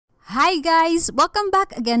Hi guys! Welcome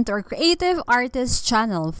back again to our Creative Artist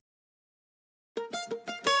channel.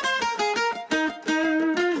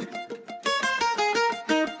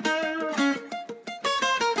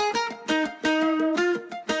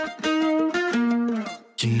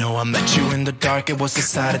 You know I met you in the dark, it was a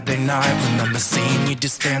Saturday night. Remember seeing you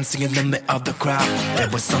just dancing in the middle of the crowd. There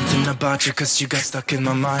was something about you cause you got stuck in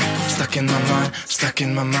my mind. Stuck in my mind, stuck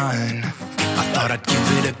in my mind. I thought I'd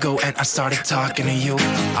give it a go and I started talking to you.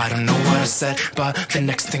 I don't know what I said, but the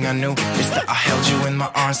next thing I knew is that I held you in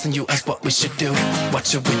my arms and you asked what we should do. What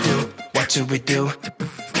should we do? What should we do?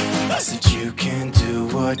 I said you can do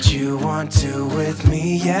what you want to with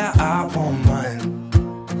me, yeah, I won't mind.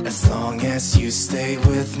 As long as you stay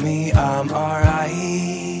with me, I'm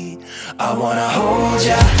alright. I wanna hold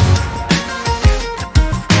ya,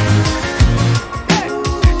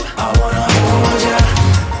 I wanna hold ya.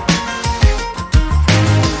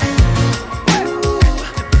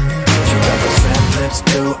 You got those red lips,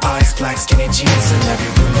 blue eyes, black skinny jeans, and every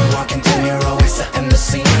room you walk into, you're always setting the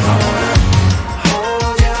scene. I wanna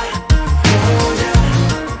hold ya, hold ya.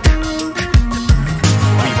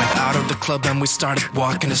 Club and we started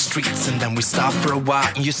walking the streets, and then we stopped for a while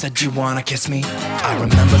and you said you wanna kiss me. I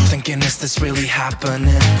remember thinking, is this really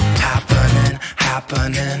happening? Happening,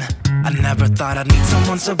 happening. I never thought I'd meet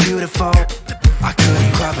someone so beautiful. I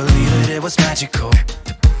couldn't quite believe it, it was magical.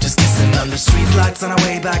 Just kissing under streetlights on our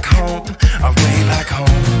way back home. Our way back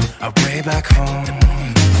home, our way back home.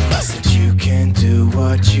 I said you can do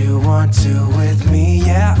what you want to with me,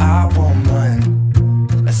 yeah, I won't mind.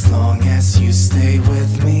 As long as you stay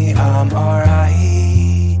with me, I'm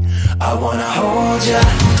alright. I wanna hold ya,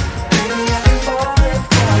 baby, I've been falling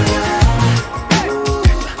for ya.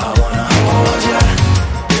 I wanna hold ya,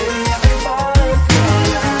 baby, I've been falling for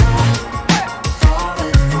ya.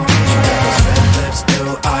 Falling for ya. You got those red lips,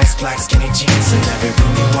 blue eyes, black skinny jeans, and every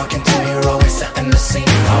room you walk into, you're always setting the scene.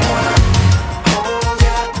 I wanna hold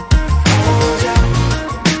ya, hold ya.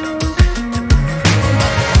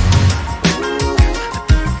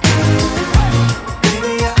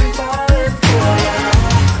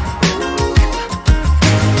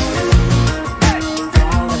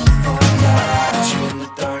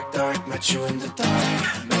 Met you in the dark,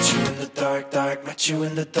 met you in the dark, met you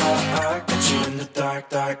in the dark, met you in the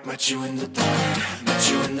dark, met you in the dark, met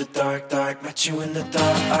you in the dark, met you in the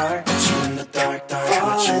dark, met you in the dark,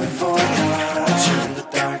 met you in the dark, met you in the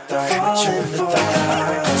dark, met you in the dark,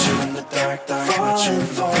 met you in the dark, met you in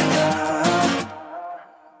the dark.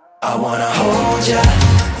 I wanna hold ya.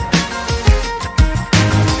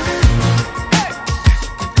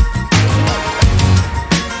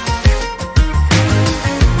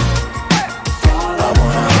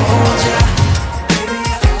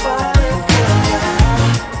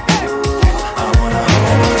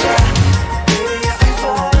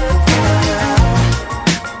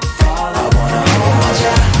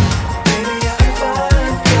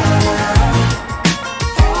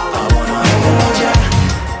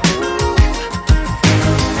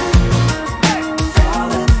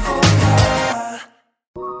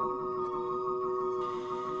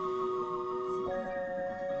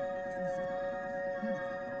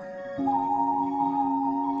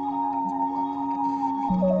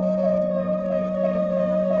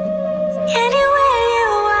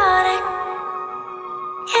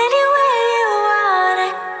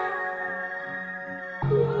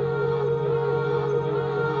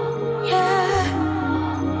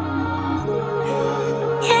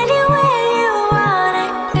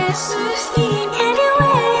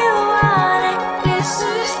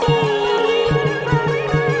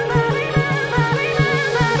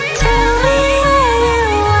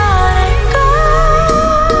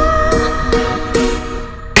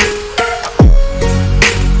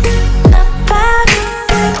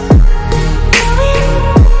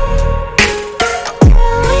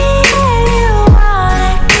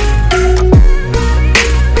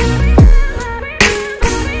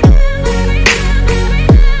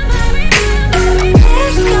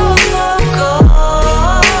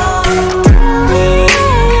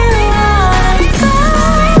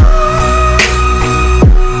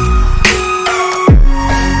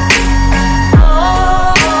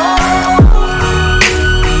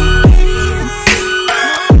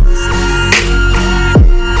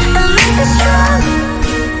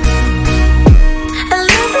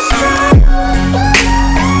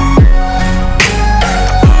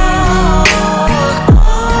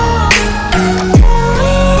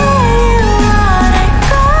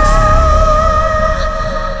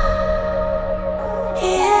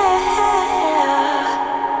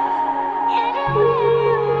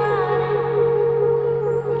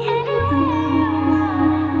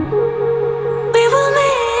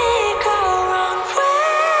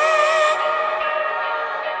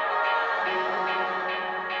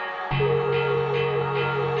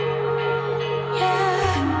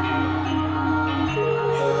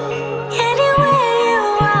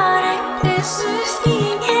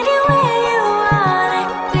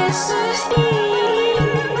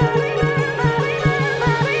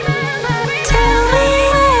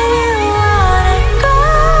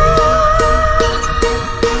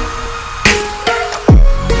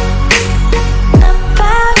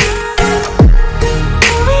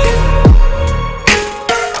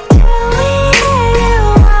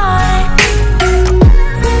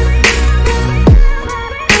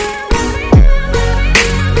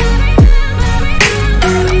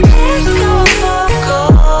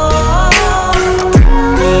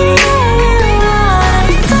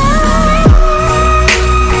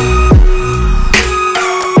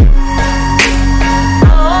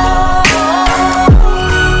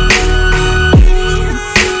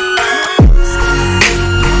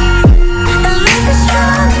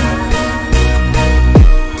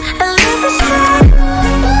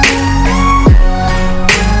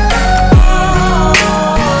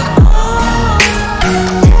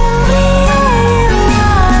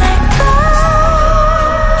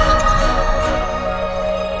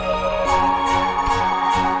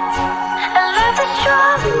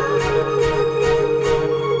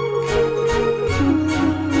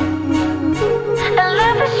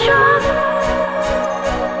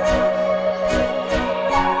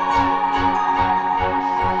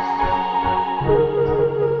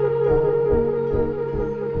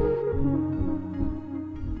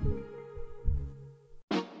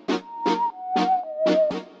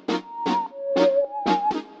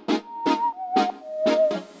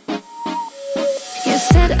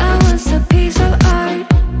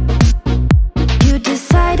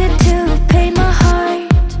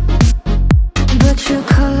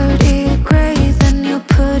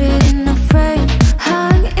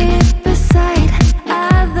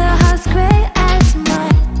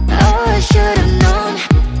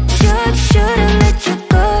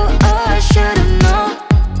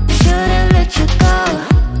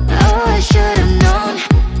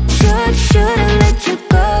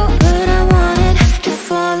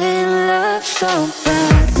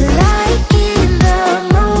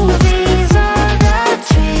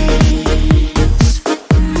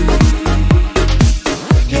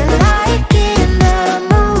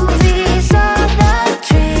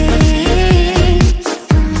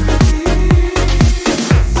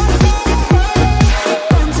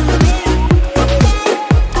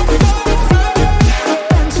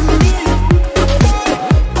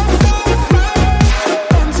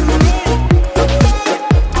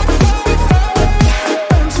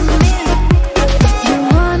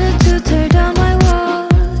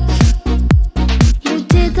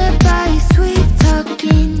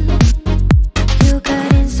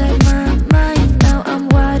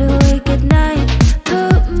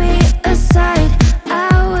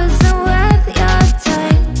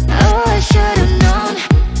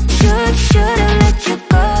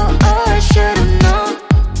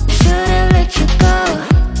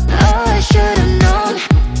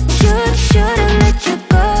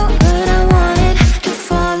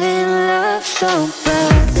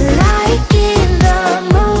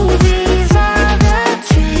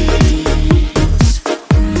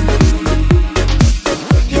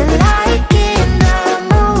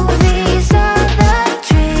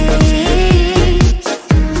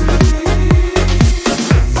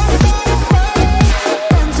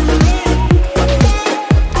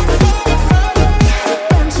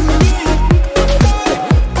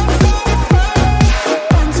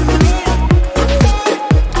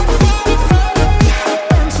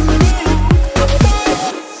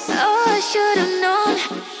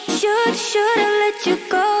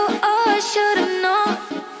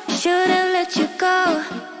 Should've let you go.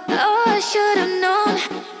 Oh, I should've known.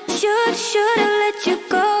 Should've let you go.